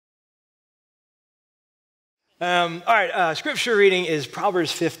All right, scripture reading is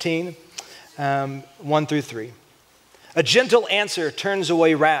Proverbs 15, 1 through 3. A gentle answer turns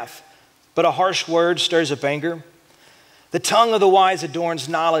away wrath, but a harsh word stirs up anger. The tongue of the wise adorns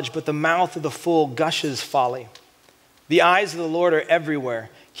knowledge, but the mouth of the fool gushes folly. The eyes of the Lord are everywhere,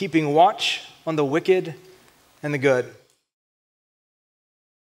 keeping watch on the wicked and the good.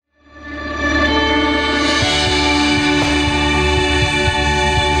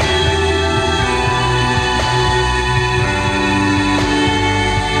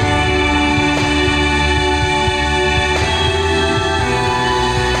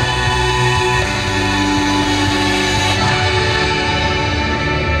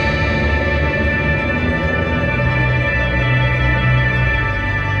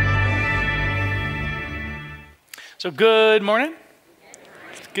 So good morning.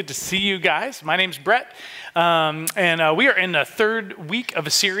 It's good to see you guys. My name's Brett, and we are in the third week of a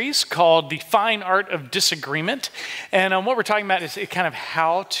series called The Fine Art of Disagreement. And what we're talking about is kind of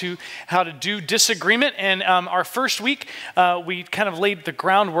how to do disagreement. And our first week, we kind of laid the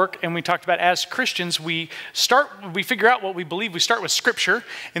groundwork, and we talked about as Christians, we figure out what we believe. We start with Scripture,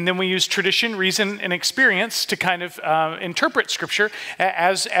 and then we use tradition, reason, and experience to kind of interpret Scripture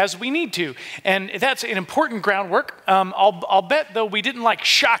as we need to. And that's an important groundwork. I'll bet, though, we didn't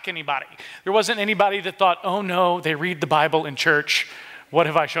shock anybody. There wasn't anybody that thought, oh no, they read the Bible in church. What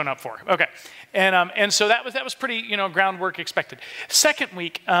have I shown up for? Okay. And so that was pretty, groundwork expected. Second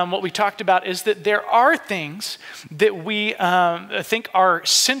week, what we talked about is that there are things that we think are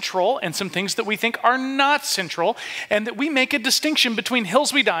central and some things that we think are not central, and that we make a distinction between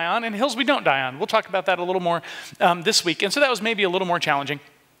hills we die on and hills we don't die on. We'll talk about that a little more this week. And so that was maybe a little more challenging.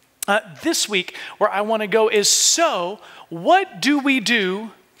 This week, where I want to go is, so what do we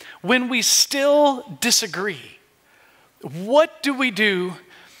do when we still disagree? What do we do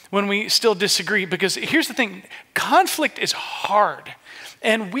when we still disagree? Because here's the thing, conflict is hard,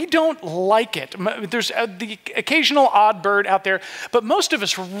 and we don't like it. There's the occasional odd bird out there, but most of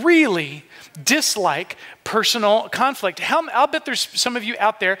us really dislike personal conflict. I'll bet there's some of you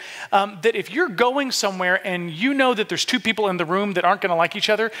out there that if you're going somewhere and you know that there's two people in the room that aren't going to like each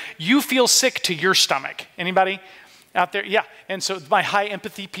other, you feel sick to your stomach. Anybody out there? Yeah. And so my high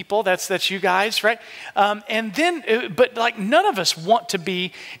empathy people, that's you guys, right? And then, but none of us want to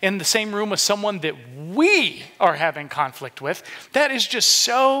be in the same room with someone that we are having conflict with. That is just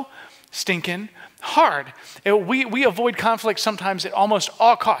so stinking hard. We avoid conflict sometimes at almost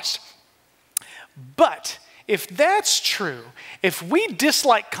all costs. But if that's true, if we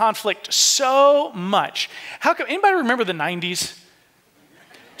dislike conflict so much, how come, anybody remember the 90s?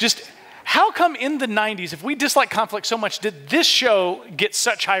 How come in the 90s, if we dislike conflict so much, did this show get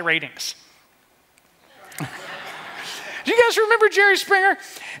such high ratings? Do you guys remember Jerry Springer?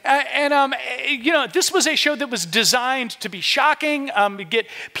 This was a show that was designed to be shocking, to get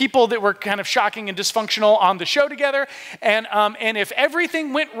people that were kind of shocking and dysfunctional on the show together. And if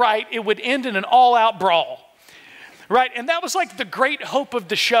everything went right, it would end in an all-out brawl. Right, and that was the great hope of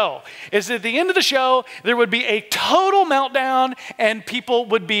the show, is that at the end of the show, there would be a total meltdown and people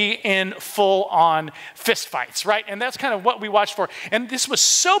would be in full-on fistfights, right? And that's kind of what we watched for. And this was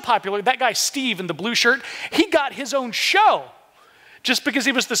so popular, that guy Steve in the blue shirt, he got his own show just because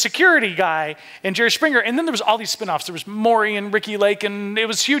he was the security guy in Jerry Springer. And then there was all these spinoffs. There was Maury and Ricky Lake, and it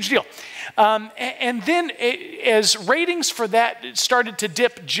was a huge deal. And then as ratings for that started to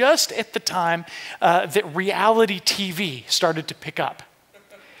dip just at the time that reality TV started to pick up.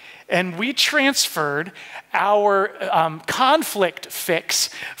 And we transferred our conflict fix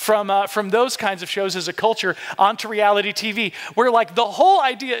from those kinds of shows as a culture onto reality TV, where the whole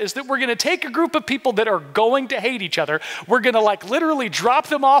idea is that we're going to take a group of people that are going to hate each other, we're going to literally drop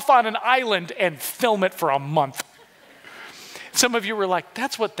them off on an island and film it for a month. Some of you were like,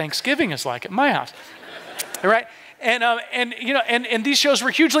 that's what Thanksgiving is like at my house, right? And these shows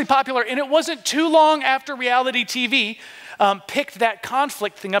were hugely popular, and it wasn't too long after reality TV picked that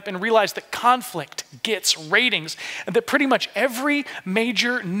conflict thing up and realized that conflict gets ratings, and that pretty much every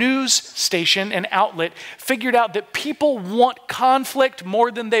major news station and outlet figured out that people want conflict more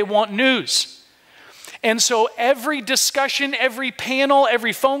than they want news. And so every discussion, every panel,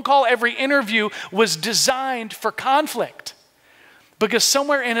 every phone call, every interview was designed for conflict. Because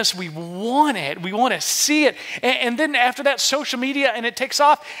somewhere in us, we want it. We want to see it. And then after that, social media, and it takes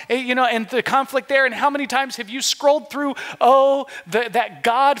off, and the conflict there. And how many times have you scrolled through, that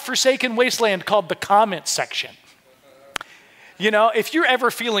God-forsaken wasteland called the comment section? If you're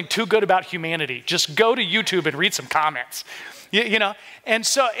ever feeling too good about humanity, just go to YouTube and read some comments. And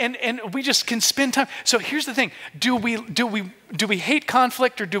so, and we just can spend time. So here's the thing. Do we hate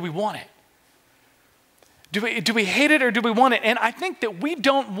conflict, or do we want it? Do we hate it or do we want it? And I think that we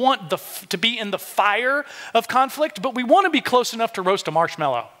don't want to be in the fire of conflict, but we want to be close enough to roast a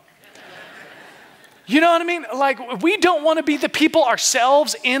marshmallow. You know what I mean? Like, we don't want to be the people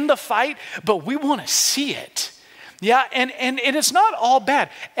ourselves in the fight, but we want to see it. Yeah, and it's not all bad.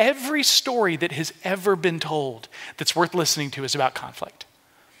 Every story that has ever been told that's worth listening to is about conflict.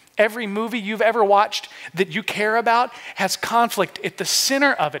 Every movie you've ever watched that you care about has conflict at the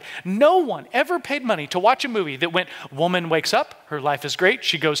center of it. No one ever paid money to watch a movie that went, woman wakes up, her life is great,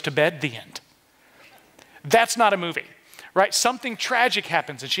 she goes to bed, the end. That's not a movie, right? Something tragic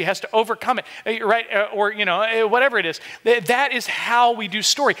happens and she has to overcome it, right? Or, whatever it is. That is how we do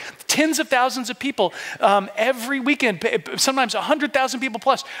story. Tens of thousands of people every weekend, sometimes 100,000 people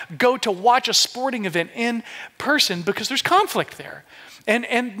plus, go to watch a sporting event in person because there's conflict there.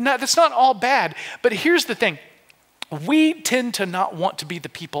 And that's not all bad, but here's the thing. We tend to not want to be the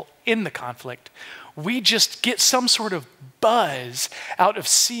people in the conflict. We just get some sort of buzz out of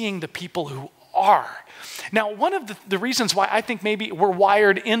seeing the people who are. Now, one of the reasons why I think maybe we're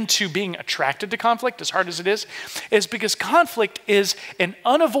wired into being attracted to conflict, as hard as it is because conflict is an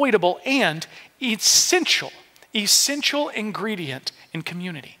unavoidable and essential ingredient in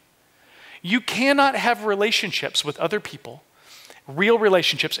community. You cannot have relationships with other people, real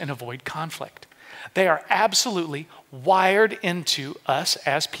relationships, and avoid conflict. They are absolutely wired into us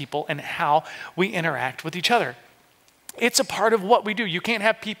as people and how we interact with each other. It's a part of what we do. You can't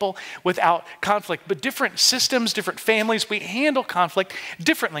have people without conflict, but different systems, different families, we handle conflict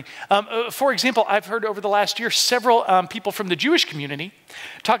differently. For example, I've heard over the last year several people from the Jewish community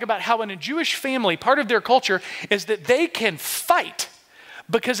talk about how in a Jewish family, part of their culture is that they can fight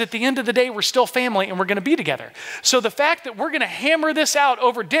because at the end of the day, we're still family and we're going to be together. So the fact that we're going to hammer this out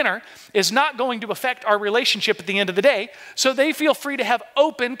over dinner is not going to affect our relationship at the end of the day. So they feel free to have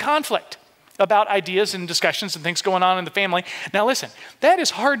open conflict about ideas and discussions and things going on in the family. Now listen, that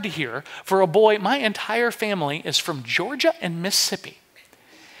is hard to hear for a boy. My entire family is from Georgia and Mississippi.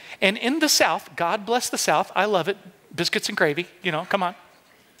 And in the South, God bless the South, I love it, biscuits and gravy, come on.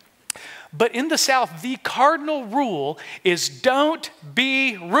 But in the South, the cardinal rule is don't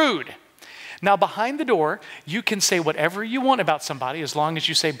be rude. Now, behind the door, you can say whatever you want about somebody as long as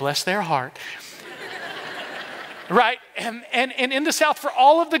you say, bless their heart. Right? And in the South, for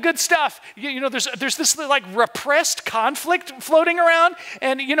all of the good stuff, there's this like repressed conflict floating around.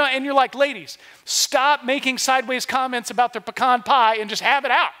 And you're like, ladies, stop making sideways comments about their pecan pie and just have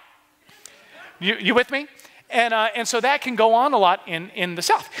it out. You with me? And so that can go on a lot in the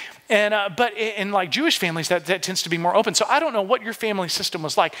South. But in like Jewish families, that tends to be more open. So I don't know what your family system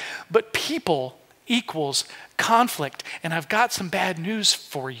was like, but people equals conflict. And I've got some bad news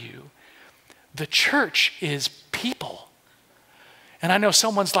for you. The church is people. And I know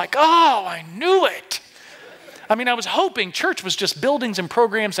someone's like, oh, I knew it. I mean, I was hoping church was just buildings and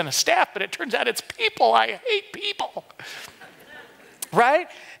programs and a staff, but it turns out it's people. I hate people. Right?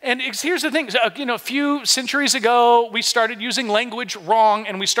 And here's the thing, a few centuries ago, we started using language wrong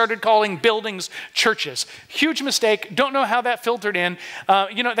and we started calling buildings churches. Huge mistake, don't know how that filtered in.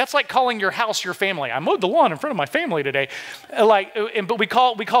 That's like calling your house your family. I mowed the lawn in front of my family today. But we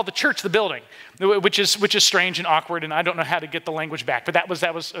call the church the building, which is strange and awkward, and I don't know how to get the language back, but that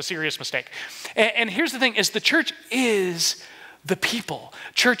was a serious mistake. And here's the thing, is the church is the people.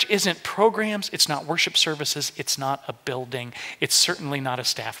 Church isn't programs, it's not worship services, it's not a building, it's certainly not a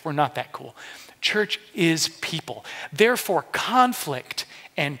staff. We're not that cool. Church is people. Therefore, conflict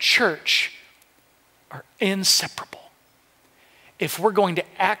and church are inseparable. If we're going to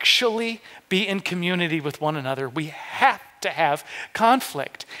actually be in community with one another, we have to have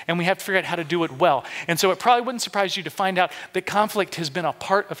conflict, and we have to figure out how to do it well. And so it probably wouldn't surprise you to find out that conflict has been a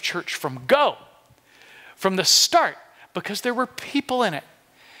part of church from the start, because there were people in it.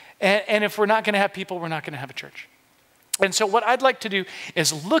 And if we're not going to have people, we're not going to have a church. And so what I'd like to do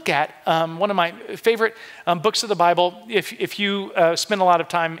is look at one of my favorite books of the Bible. If you spend a lot of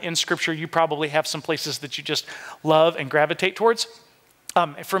time in Scripture, you probably have some places that you just love and gravitate towards.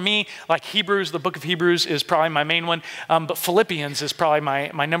 For me, like Hebrews, the book of Hebrews is probably my main one, but Philippians is probably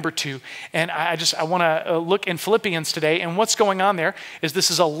my number two. And I want to look in Philippians today, and what's going on there is this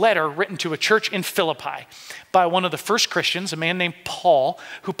is a letter written to a church in Philippi by one of the first Christians, a man named Paul,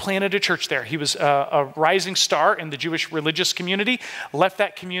 who planted a church there. He was a rising star in the Jewish religious community, left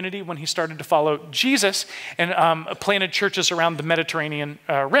that community when he started to follow Jesus, and planted churches around the Mediterranean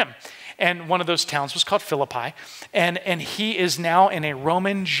rim. And one of those towns was called Philippi. And he is now in a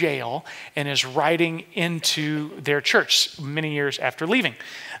Roman jail and is writing into their church many years after leaving.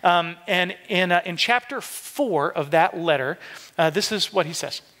 And in chapter 4 of that letter, this is what he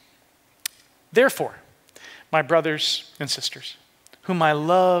says. Therefore, my brothers and sisters, whom I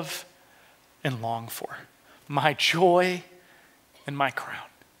love and long for, my joy and my crown.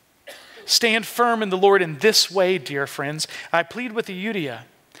 Stand firm in the Lord in this way, dear friends. I plead with Euodia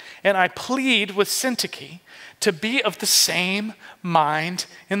and I plead with Syntyche to be of the same mind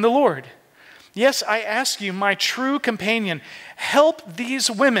in the Lord. Yes, I ask you, my true companion, help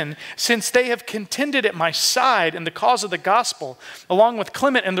these women, since they have contended at my side in the cause of the gospel, along with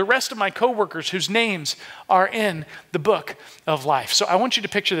Clement and the rest of my co-workers whose names are in the book of life. So I want you to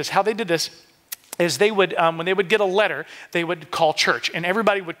picture this. How they did this is they would, when they would get a letter, they would call church, and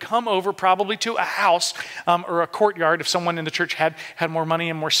everybody would come over probably to a house or a courtyard. If someone in the church had more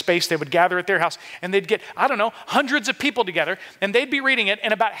money and more space, they would gather at their house, and they'd get, I don't know, hundreds of people together, and they'd be reading it,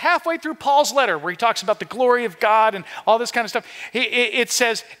 and about halfway through Paul's letter, where he talks about the glory of God and all this kind of stuff, it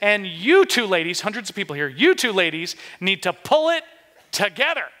says, and you two ladies, hundreds of people here, you two ladies need to pull it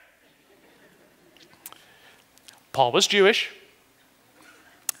together. Paul was Jewish,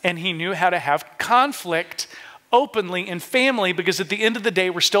 and he knew how to have conflict openly in family, because at the end of the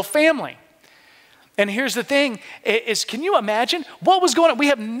day, we're still family. And here's the thing, is can you imagine what was going on? We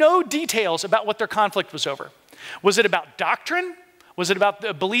have no details about what their conflict was over. Was it about doctrine? Was it about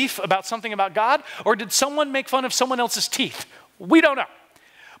the belief about something about God? Or did someone make fun of someone else's teeth? We don't know.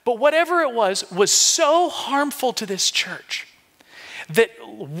 But whatever it was so harmful to this church that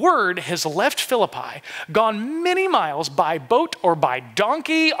word has left Philippi, gone many miles by boat or by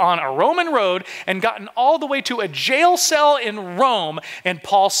donkey on a Roman road, and gotten all the way to a jail cell in Rome. And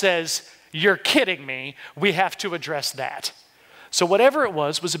Paul says, you're kidding me. We have to address that. So whatever it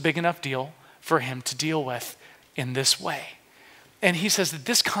was a big enough deal for him to deal with in this way. And he says that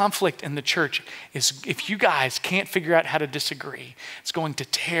this conflict in the church is, if you guys can't figure out how to disagree, it's going to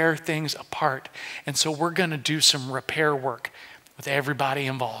tear things apart. And so we're going to do some repair work with everybody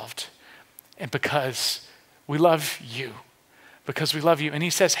involved. And because we love you. Because we love you. And he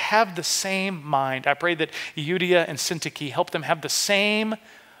says, have the same mind. I pray that Euodia and Syntyche help them have the same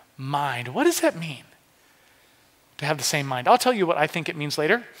mind. What does that mean? To have the same mind. I'll tell you what I think it means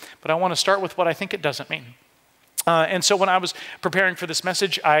later, but I want to start with what I think it doesn't mean. And so when I was preparing for this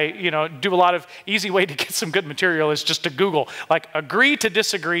message, I do a lot of easy way to get some good material is just to Google, like agree to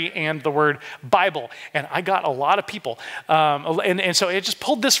disagree and the word Bible. And I got a lot of people. And so it just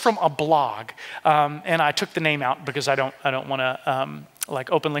pulled this from a blog. And I took the name out because I don't want to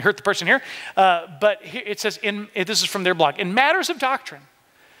like openly hurt the person here. But here it says, this is from their blog, in matters of doctrine,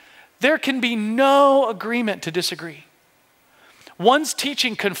 there can be no agreement to disagree. One's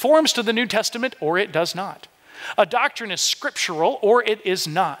teaching conforms to the New Testament or it does not. A doctrine is scriptural or it is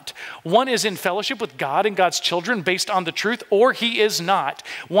not. One is in fellowship with God and God's children based on the truth or he is not.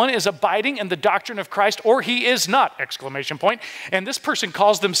 One is abiding in the doctrine of Christ or he is not, exclamation point. And this person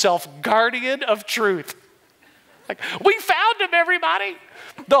calls themselves guardian of truth. Like, we found him, everybody.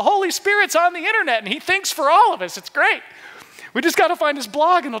 The Holy Spirit's on the internet and he thinks for all of us. It's great. We just got to find his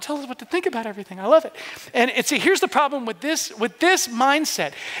blog and he'll tell us what to think about everything. I love it. And here's the problem with this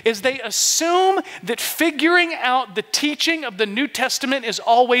mindset is they assume that figuring out the teaching of the New Testament is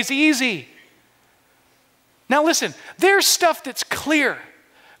always easy. Now listen, there's stuff that's clear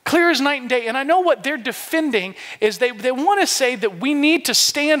as night and day. And I know what they're defending is they want to say that we need to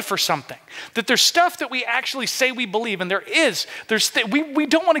stand for something, that there's stuff that we actually say we believe, and we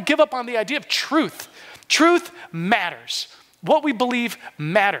don't want to give up on the idea of truth. Truth matters. What we believe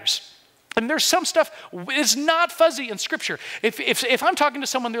matters. And there's some stuff is not fuzzy in Scripture. If I'm talking to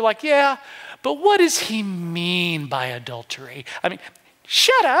someone, they're like, yeah, but what does he mean by adultery? I mean,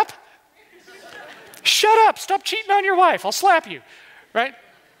 shut up. Shut up. Stop cheating on your wife. I'll slap you, right?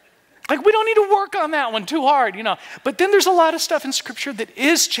 Like, we don't need to work on that one too hard, But then there's a lot of stuff in Scripture that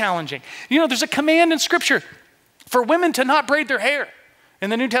is challenging. There's a command in Scripture for women to not braid their hair in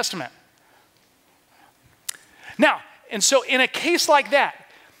the New Testament. Now, and so in a case like that,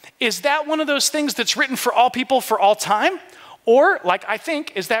 is that one of those things that's written for all people for all time? Or, like I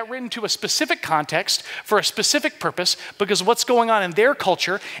think, is that written to a specific context for a specific purpose because of what's going on in their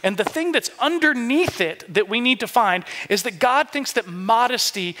culture? And the thing that's underneath it that we need to find is that God thinks that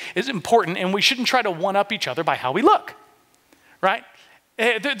modesty is important and we shouldn't try to one-up each other by how we look, right?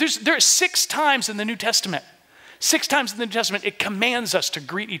 There are 6 times in the New Testament, 6 times in the New Testament, it commands us to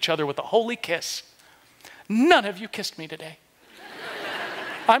greet each other with a holy kiss. None of you kissed me today.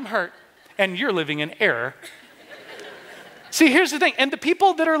 I'm hurt, and you're living in error. See, here's the thing. And the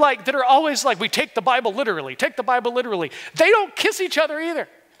people that are always like, we take the Bible literally, they don't kiss each other either.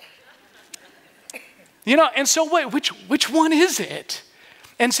 And so which one is it?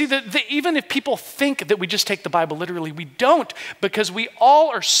 And see, even if people think that we just take the Bible literally, we don't, because we all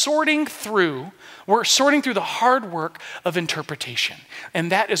are we're sorting through the hard work of interpretation.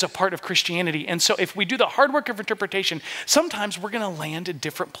 And that is a part of Christianity. And so if we do the hard work of interpretation, sometimes we're going to land in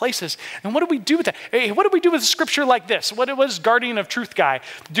different places. And what do we do with that? Hey, what do we do with a scripture like this? What does Guardian of Truth guy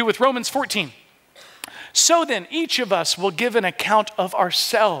do with Romans 14? So then, each of us will give an account of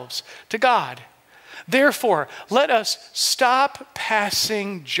ourselves to God. Therefore, let us stop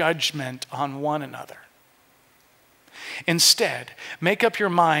passing judgment on one another. Instead, make up your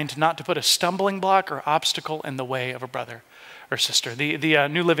mind not to put a stumbling block or obstacle in the way of a brother or sister. The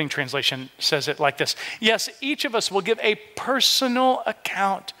New Living Translation says it like this. Yes, each of us will give a personal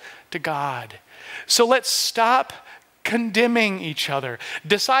account to God. So let's stop condemning each other.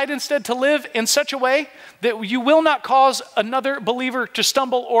 Decide instead to live in such a way that you will not cause another believer to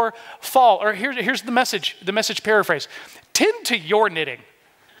stumble or fall. Or here's the message paraphrase. Tend to your knitting.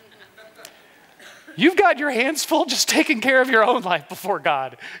 You've got your hands full just taking care of your own life before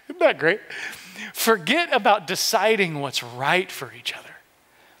God. Isn't that great? Forget about deciding what's right for each other.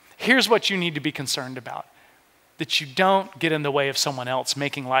 Here's what you need to be concerned about. That you don't get in the way of someone else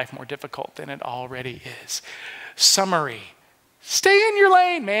making life more difficult than it already is. Summary, stay in your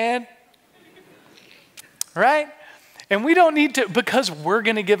lane, man. Right? And we don't need to, because we're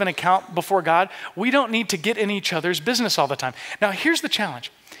going to give an account before God, we don't need to get in each other's business all the time. Now, here's the challenge,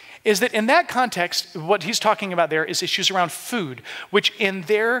 is that in that context, what he's talking about there is issues around food, which in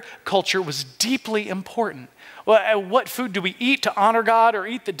their culture was deeply important. Well, what food do we eat to honor God or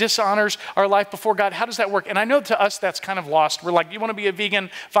eat that dishonors our life before God? How does that work? And I know to us that's kind of lost. We're like, you want to be a vegan?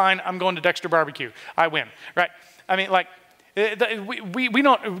 Fine, I'm going to Dexter Barbecue. I win, right? I mean, like, we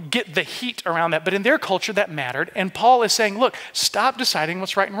don't get the heat around that, but in their culture that mattered. And Paul is saying, look, stop deciding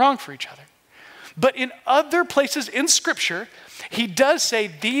what's right and wrong for each other. But in other places in Scripture, he does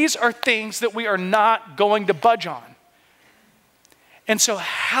say these are things that we are not going to budge on. And so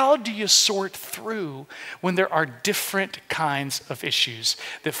how do you sort through when there are different kinds of issues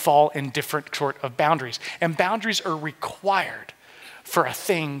that fall in different sort of boundaries? And boundaries are required for a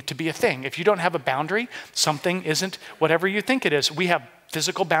thing to be a thing. If you don't have a boundary, something isn't whatever you think it is. We have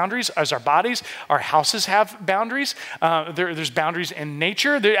physical boundaries as our bodies. Our houses have boundaries. There's boundaries in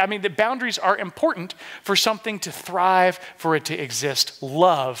nature. The boundaries are important for something to thrive, for it to exist.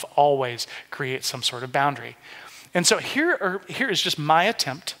 Love always creates some sort of boundary. And so here is just my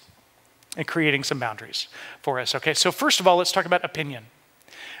attempt at creating some boundaries for us. Okay, so first of all, let's talk about opinion.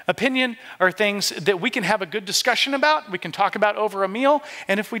 Opinion are things that we can have a good discussion about, we can talk about over a meal,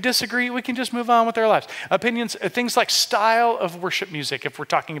 and if we disagree, we can just move on with our lives. Opinions, things like style of worship music, if we're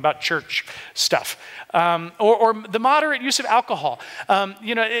talking about church stuff, or the moderate use of alcohol.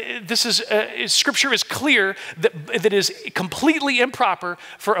 Scripture is clear that it is completely improper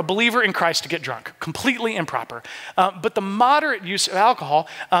for a believer in Christ to get drunk, completely improper. But the moderate use of alcohol,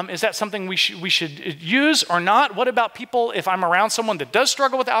 is that something we should use or not? What about people, if I'm around someone that does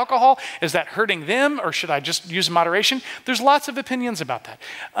struggle with alcohol, is that hurting them, or should I just use moderation? There's lots of opinions about that.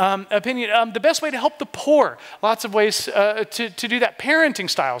 The best way to help the poor, lots of ways to do that. Parenting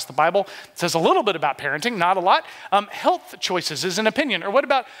styles, the Bible says a little bit about parenting, not a lot. Health choices is an opinion. Or what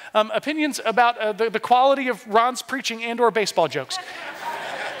about opinions about the quality of Ron's preaching and or baseball jokes?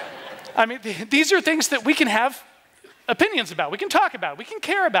 I mean, these are things that we can have opinions about, we can talk about, we can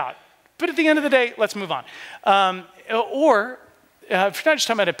care about. But at the end of the day, let's move on. If you're not just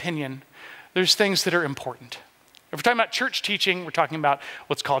talking about opinion, there's things that are important. If we're talking about church teaching, we're talking about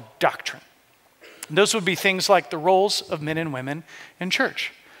what's called doctrine. And those would be things like the roles of men and women in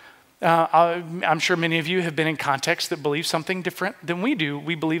church. I'm sure many of you have been in contexts that believe something different than we do.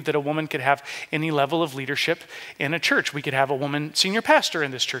 We believe that a woman could have any level of leadership in a church. We could have a woman senior pastor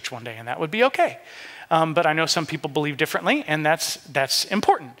in this church one day, and that would be okay. But I know some people believe differently, and that's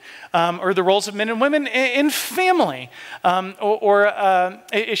important. Or the roles of men and women in family, or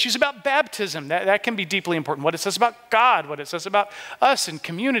issues about baptism. That can be deeply important. What it says about God, what it says about us and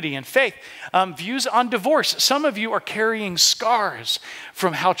community and faith. Views on divorce. Some of you are carrying scars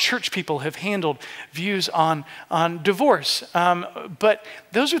from how church people have handled views on divorce. But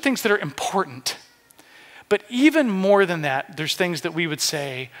those are things that are important. But even more than that, there's things that we would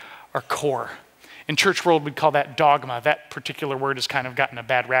say are core. In church world, we'd call that dogma. That particular word has kind of gotten a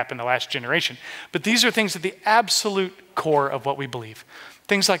bad rap in the last generation. But these are things at the absolute core of what we believe.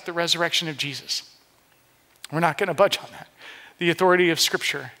 Things like the resurrection of Jesus. We're not going to budge on that. The authority of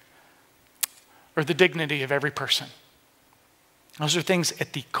Scripture, or the dignity of every person. Those are things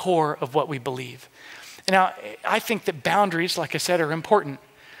at the core of what we believe. Now, I think that boundaries, like I said, are important.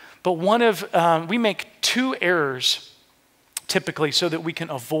 But we make two errors typically, so that we can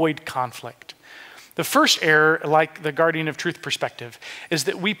avoid conflict. The first error, like the guardian of truth perspective, is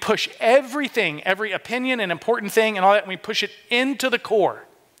that we push everything, every opinion and important thing and all that, and we push it into the core.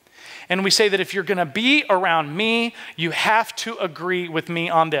 And we say that if you're going to be around me, you have to agree with me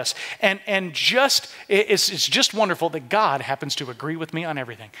on this. And it's just wonderful that God happens to agree with me on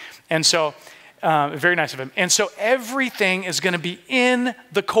everything. And so, very nice of him. And so everything is going to be in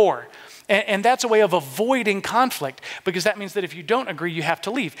the core. And that's a way of avoiding conflict, because that means that if you don't agree, you have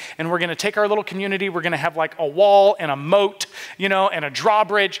to leave. And we're going to take our little community, we're going to have like a wall and a moat, and a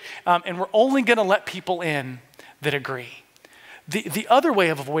drawbridge, and we're only going to let people in that agree. The other way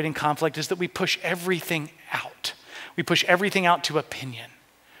of avoiding conflict is that we push everything out. We push everything out to opinion.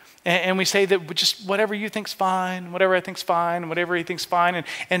 And we say that just whatever you think's fine, whatever I think's fine, whatever he thinks fine,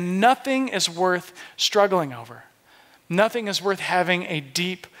 and nothing is worth struggling over. Nothing is worth having a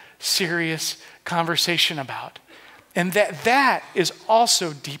deep, serious conversation about. And that is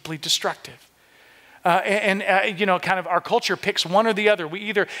also deeply destructive. Kind of our culture picks one or the other. We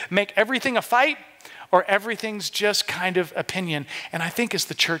either make everything a fight or everything's just kind of opinion. And I think as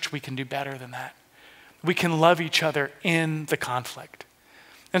the church, we can do better than that. We can love each other in the conflict.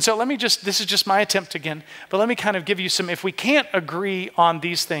 And so this is just my attempt again, but let me kind of give you some, if we can't agree on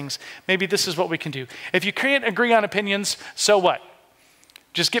these things, maybe this is what we can do. If you can't agree on opinions, so what?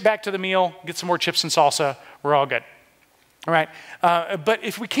 Just get back to the meal, get some more chips and salsa, we're all good. All right? But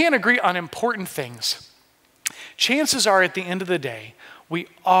if we can't agree on important things, chances are at the end of the day, we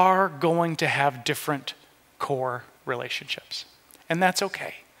are going to have different core relationships. And that's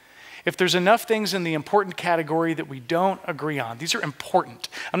okay. If there's enough things in the important category that we don't agree on, these are important.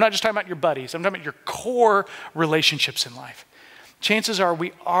 I'm not just talking about your buddies, I'm talking about your core relationships in life. Chances are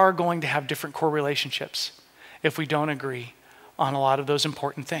we are going to have different core relationships if we don't agree on a lot of those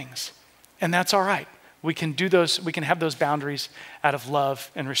important things. And that's all right. We can have those boundaries out of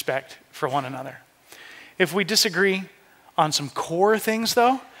love and respect for one another. If we disagree on some core things,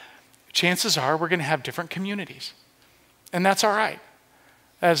 though, chances are we're going to have different communities. And that's all right.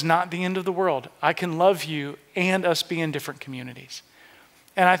 That is not the end of the world. I can love you and us be in different communities.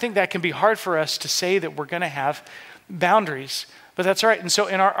 And I think that can be hard for us to say that we're going to have boundaries, but that's all right. And so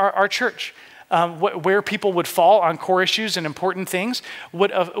in our church, where people would fall on core issues and important things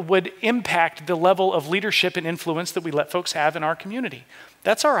would impact the level of leadership and influence that we let folks have in our community.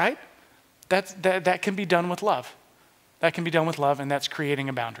 That's all right. That can be done with love. That can be done with love, and that's creating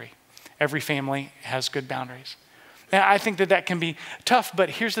a boundary. Every family has good boundaries. Now, I think that can be tough, but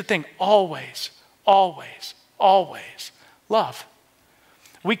here's the thing. Always, always, always love.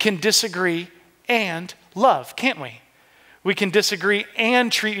 We can disagree and love, can't we? We can disagree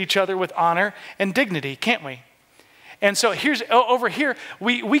and treat each other with honor and dignity, can't we? And so over here,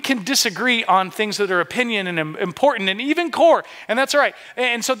 we can disagree on things that are opinion and important and even core, and that's all right.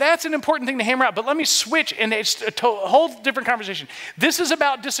 And so that's an important thing to hammer out. But let me switch, and it's a whole different conversation. This is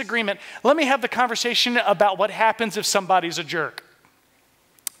about disagreement. Let me have the conversation about what happens if somebody's a jerk.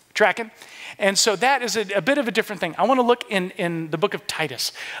 Tracking? And so that is a bit of a different thing. I want to look in the book of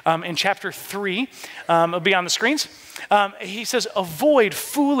Titus, in chapter 3. It'll be on the screens. He says, avoid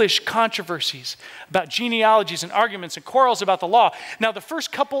foolish controversies about genealogies and arguments and quarrels about the law. Now, the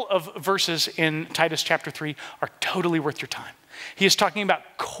first couple of verses in Titus chapter 3 are totally worth your time. He is talking about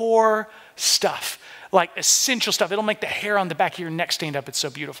core stuff, like essential stuff. It'll make the hair on the back of your neck stand up. It's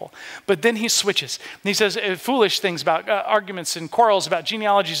so beautiful. But then he switches. He says foolish things about arguments and quarrels about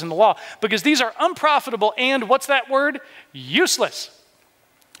genealogies and the law, because these are unprofitable and, what's that word? Useless.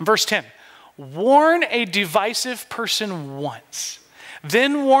 Verse 10, warn a divisive person once,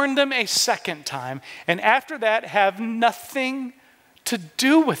 then warn them a second time, and after that have nothing to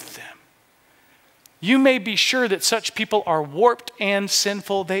do with them. You may be sure that such people are warped and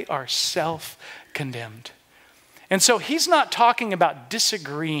sinful. They are self-condemned. And so he's not talking about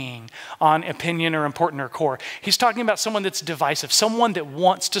disagreeing on opinion or important or core. He's talking about someone that's divisive, someone that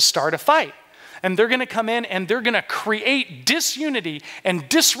wants to start a fight. And they're going to come in and they're going to create disunity and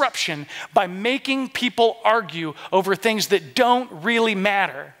disruption by making people argue over things that don't really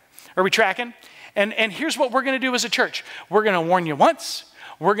matter. Are we tracking? And here's what we're going to do as a church. We're going to warn you once,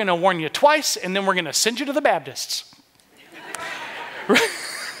 we're going to warn you twice, and then we're going to send you to the Baptists.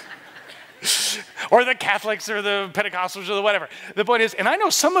 Or the Catholics or the Pentecostals or the whatever. The point is, and I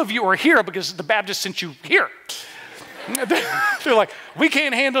know some of you are here because the Baptists sent you here. They're like, we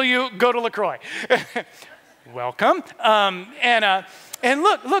can't handle you, go to LaCroix. Welcome. And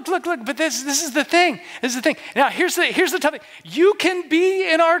look, but this is the thing. This is the thing. Now, here's the tough thing. You can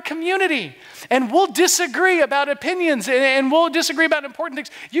be in our community, and we'll disagree about opinions, and we'll disagree about important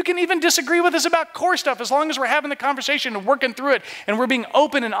things. You can even disagree with us about core stuff as long as we're having the conversation and working through it, and we're being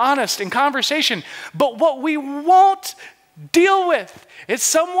open and honest in conversation. But what we won't deal with is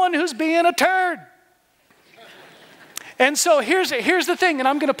someone who's being a turd. And so here's the thing, and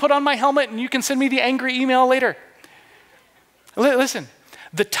I'm going to put on my helmet, and you can send me the angry email later. Listen,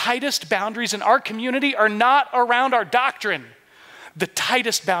 the tightest boundaries in our community are not around our doctrine. The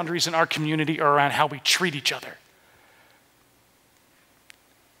tightest boundaries in our community are around how we treat each other.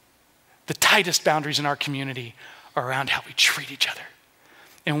 The tightest boundaries in our community are around how we treat each other.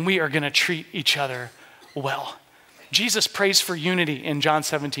 And we are going to treat each other well. Jesus prays for unity in John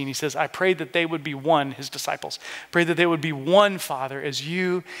 17. He says, I pray that they would be one, his disciples. Pray that they would be one, Father, as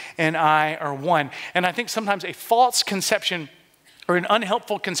you and I are one. And I think sometimes a false conception or an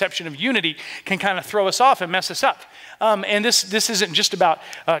unhelpful conception of unity can kind of throw us off and mess us up. And this isn't just about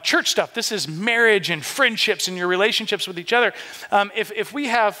church stuff. This is marriage and friendships and your relationships with each other. If we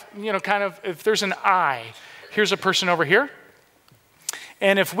have, if there's an I, here's a person over here.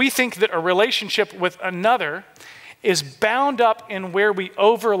 And if we think that a relationship with another is bound up in where we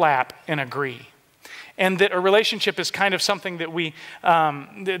overlap and agree, and that a relationship is kind of something that we,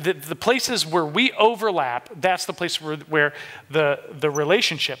 the places where we overlap, that's the place where the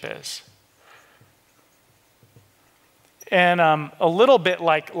relationship is. And a little bit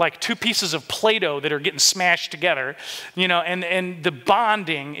like two pieces of Play-Doh that are getting smashed together, and the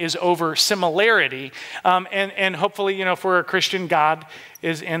bonding is over similarity. And hopefully, if we're a Christian, God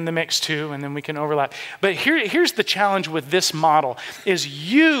is in the mix too, and then we can overlap. But here's the challenge with this model, is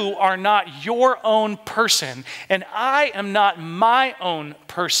you are not your own person, and I am not my own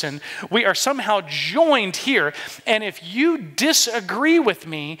person. We are somehow joined here, and if you disagree with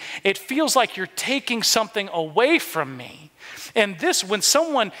me, it feels like you're taking something away from me. And this, when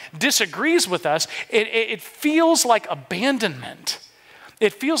someone disagrees with us, it feels like abandonment.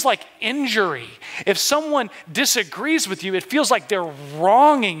 It feels like injury. If someone disagrees with you, it feels like they're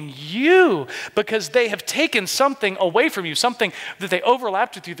wronging you because they have taken something away from you, something that they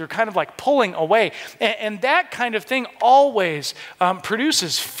overlapped with you. They're kind of like pulling away. And that kind of thing always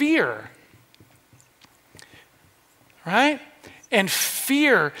produces fear, right? And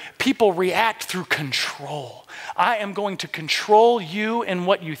fear, people react through control. I am going to control you and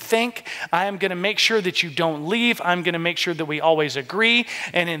what you think. I am going to make sure that you don't leave. I'm going to make sure that we always agree.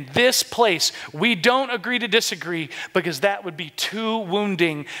 And in this place, we don't agree to disagree because that would be too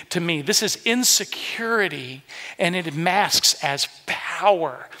wounding to me. This is insecurity, and it masks as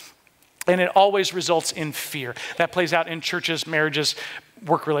power. And it always results in fear. That plays out in churches, marriages,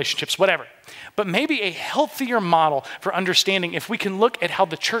 work relationships, whatever. But maybe a healthier model for understanding, if we can look at how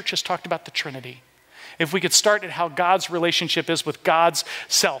the church has talked about the Trinity, if we could start at how God's relationship is with God's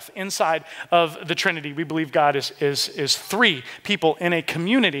self inside of the Trinity. We believe God is three people in a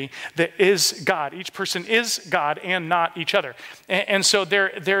community that is God. Each person is God and not each other. And so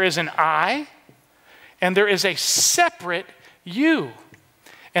there is an I, and there is a separate you.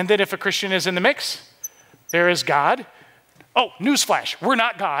 And that if a Christian is in the mix, there is God. Oh, newsflash, we're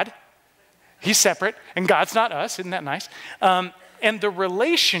not God. He's separate, and God's not us. Isn't that nice? And the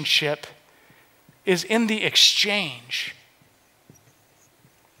relationship is in the exchange.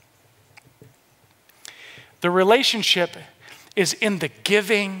 The relationship is in the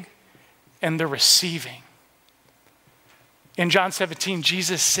giving and the receiving. In John 17,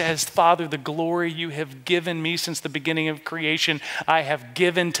 Jesus says, Father, the glory you have given me since the beginning of creation, I have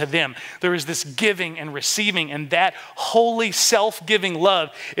given to them. There is this giving and receiving, and that holy self-giving love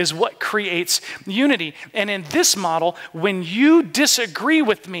is what creates unity. And in this model, when you disagree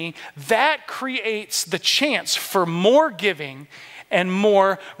with me, that creates the chance for more giving and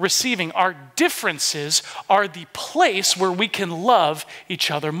more receiving. Our differences are the place where we can love each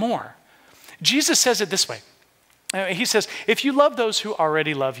other more. Jesus says it this way. He says, if you love those who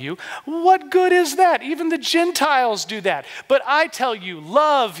already love you, what good is that? Even the Gentiles do that. But I tell you,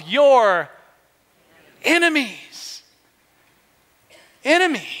 love your enemies.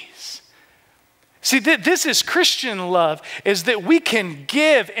 Enemies. See, this is Christian love, is that we can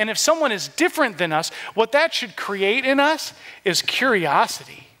give, and if someone is different than us, what that should create in us is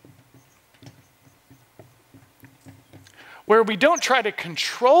curiosity. where we don't try to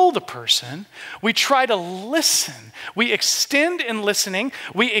control the person, we try to listen. We extend in listening.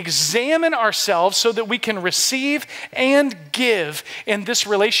 We examine ourselves so that we can receive and give in this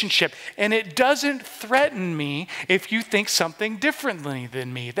relationship. And it doesn't threaten me if you think something differently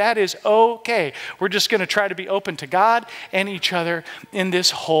than me. That is okay. We're just going to try to be open to God and each other in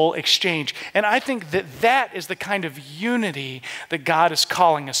this whole exchange. And I think that that is the kind of unity that God is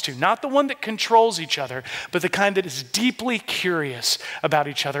calling us to. Not the one that controls each other, but the kind that is deeply curious about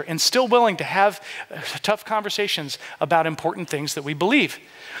each other and still willing to have tough conversations about important things that we believe.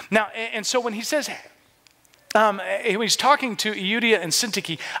 Now, and so when he says, when he's talking to Euodia and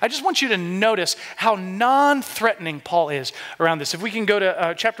Syntyche, I just want you to notice how non-threatening Paul is around this. If we can go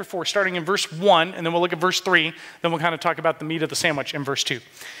to chapter 4, starting in verse 1, and then we'll look at verse 3, then we'll kind of talk about the meat of the sandwich in verse 2.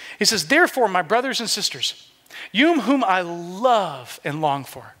 He says, "Therefore, my brothers and sisters, you whom I love and long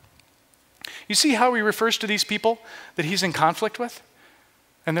for." You see how he refers to these people that he's in conflict with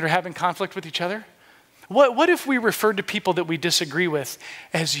and that are having conflict with each other? What if we referred to people that we disagree with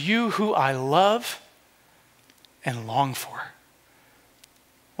as "you who I love and long for"?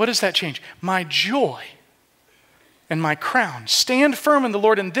 What does that change? My joy and my crown. Stand firm in the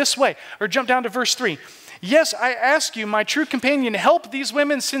Lord in this way. Or jump down to verse 3. "Yes, I ask you, my true companion, help these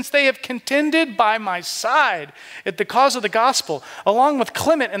women since they have contended by my side at the cause of the gospel, along with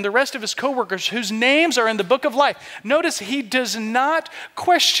Clement and the rest of his co-workers whose names are in the book of life." Notice he does not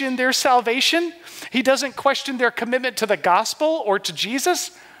question their salvation. He doesn't question their commitment to the gospel or to Jesus.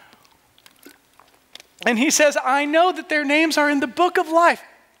 And he says, I know that their names are in the book of life.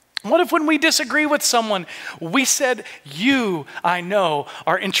 What if when we disagree with someone, we said, "You, I know,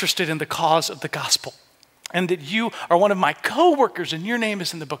 are interested in the cause of the gospel, and that you are one of my co-workers and your name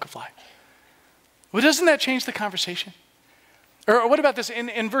is in the book of life"? Well, doesn't that change the conversation? Or what about this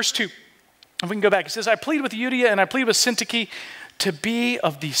in verse 2? If we can go back, it says, "I plead with Euodia and I plead with Syntyche to be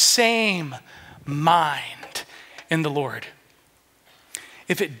of the same mind in the Lord."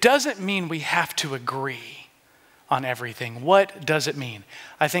 If it doesn't mean we have to agree on everything, what does it mean?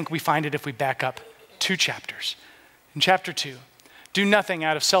 I think we find it if we back up 2 chapters. In chapter 2, "Do nothing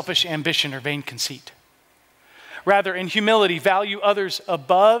out of selfish ambition or vain conceit. Rather, in humility, value others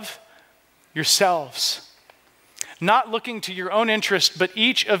above yourselves, not looking to your own interest, but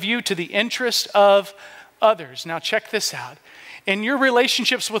each of you to the interest of others." Now check this out. "In your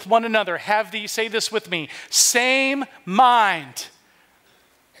relationships with one another, have the," say this with me, "same mind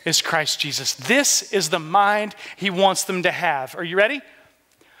as Christ Jesus." This is the mind he wants them to have. Are you ready?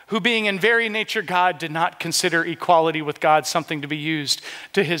 "Who being in very nature God did not consider equality with God something to be used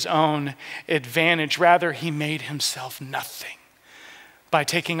to his own advantage. Rather, he made himself nothing by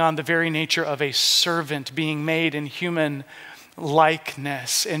taking on the very nature of a servant, being made in human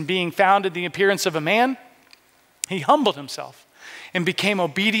likeness, and being found in the appearance of a man, he humbled himself and became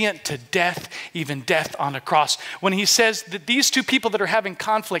obedient to death, even death on a cross." When he says that these two people that are having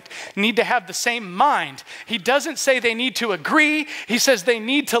conflict need to have the same mind, he doesn't say they need to agree. He says they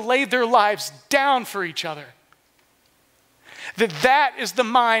need to lay their lives down for each other. That is the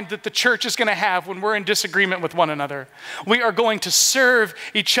mind that the church is going to have when we're in disagreement with one another. We are going to serve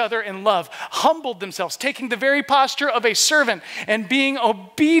each other in love, humbled themselves, taking the very posture of a servant and being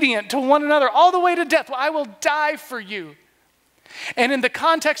obedient to one another all the way to death. "Well, I will die for you." And in the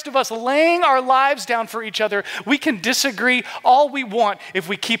context of us laying our lives down for each other, we can disagree all we want if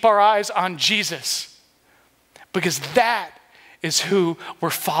we keep our eyes on Jesus. Because that is who we're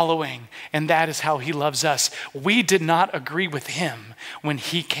following, and that is how he loves us. We did not agree with him when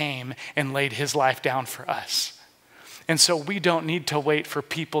he came and laid his life down for us. And so we don't need to wait for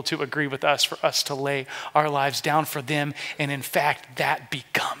people to agree with us for us to lay our lives down for them. And in fact, that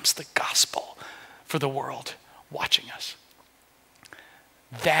becomes the gospel for the world watching us.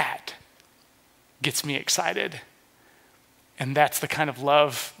 That gets me excited. And that's the kind of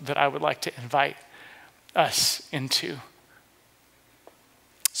love that I would like to invite us into.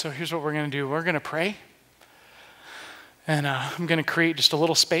 So here's what we're going to do. We're going to pray. And I'm going to create just a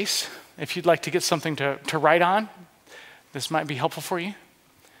little space. If you'd like to get something to write on, this might be helpful for you.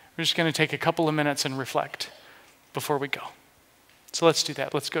 We're just going to take a couple of minutes and reflect before we go. So let's do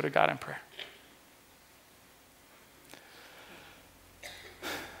that. Let's go to God in prayer.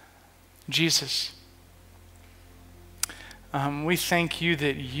 Jesus, we thank you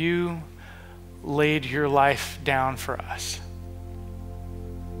that you laid your life down for us.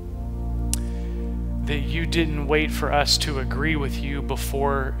 That you didn't wait for us to agree with you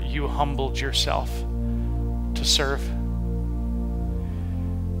before you humbled yourself to serve.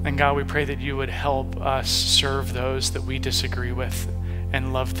 And God, we pray that you would help us serve those that we disagree with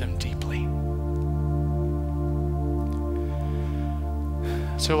and love them deeply.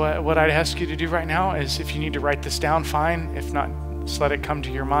 So what I'd ask you to do right now is, if you need to write this down, fine. If not, just let it come to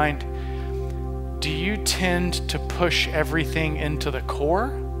your mind. Do you tend to push everything into the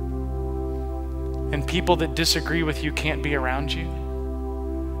core? And people that disagree with you can't be around you?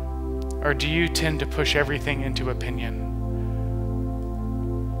 Or do you tend to push everything into opinion,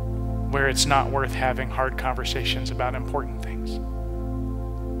 where it's not worth having hard conversations about important things?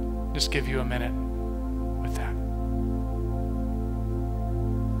 Just give you a minute with that.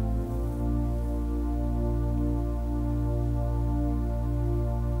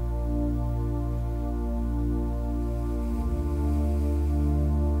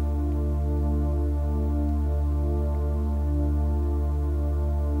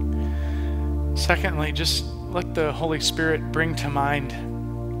 Secondly, just let the Holy Spirit bring to mind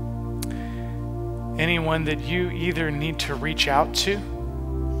anyone that you either need to reach out to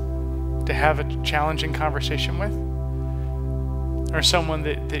have a challenging conversation with, or someone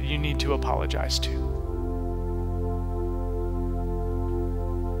that you need to apologize to.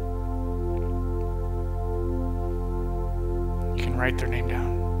 You can write their name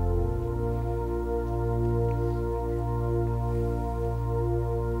down.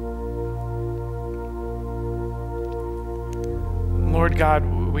 Lord God,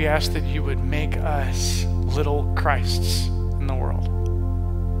 we ask that you would make us little Christs in the world.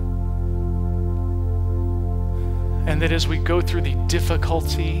 And that as we go through the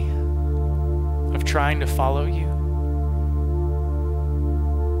difficulty of trying to follow you,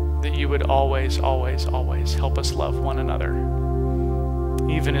 that you would always, always, always help us love one another,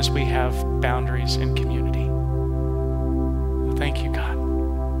 even as we have boundaries in community. Thank you,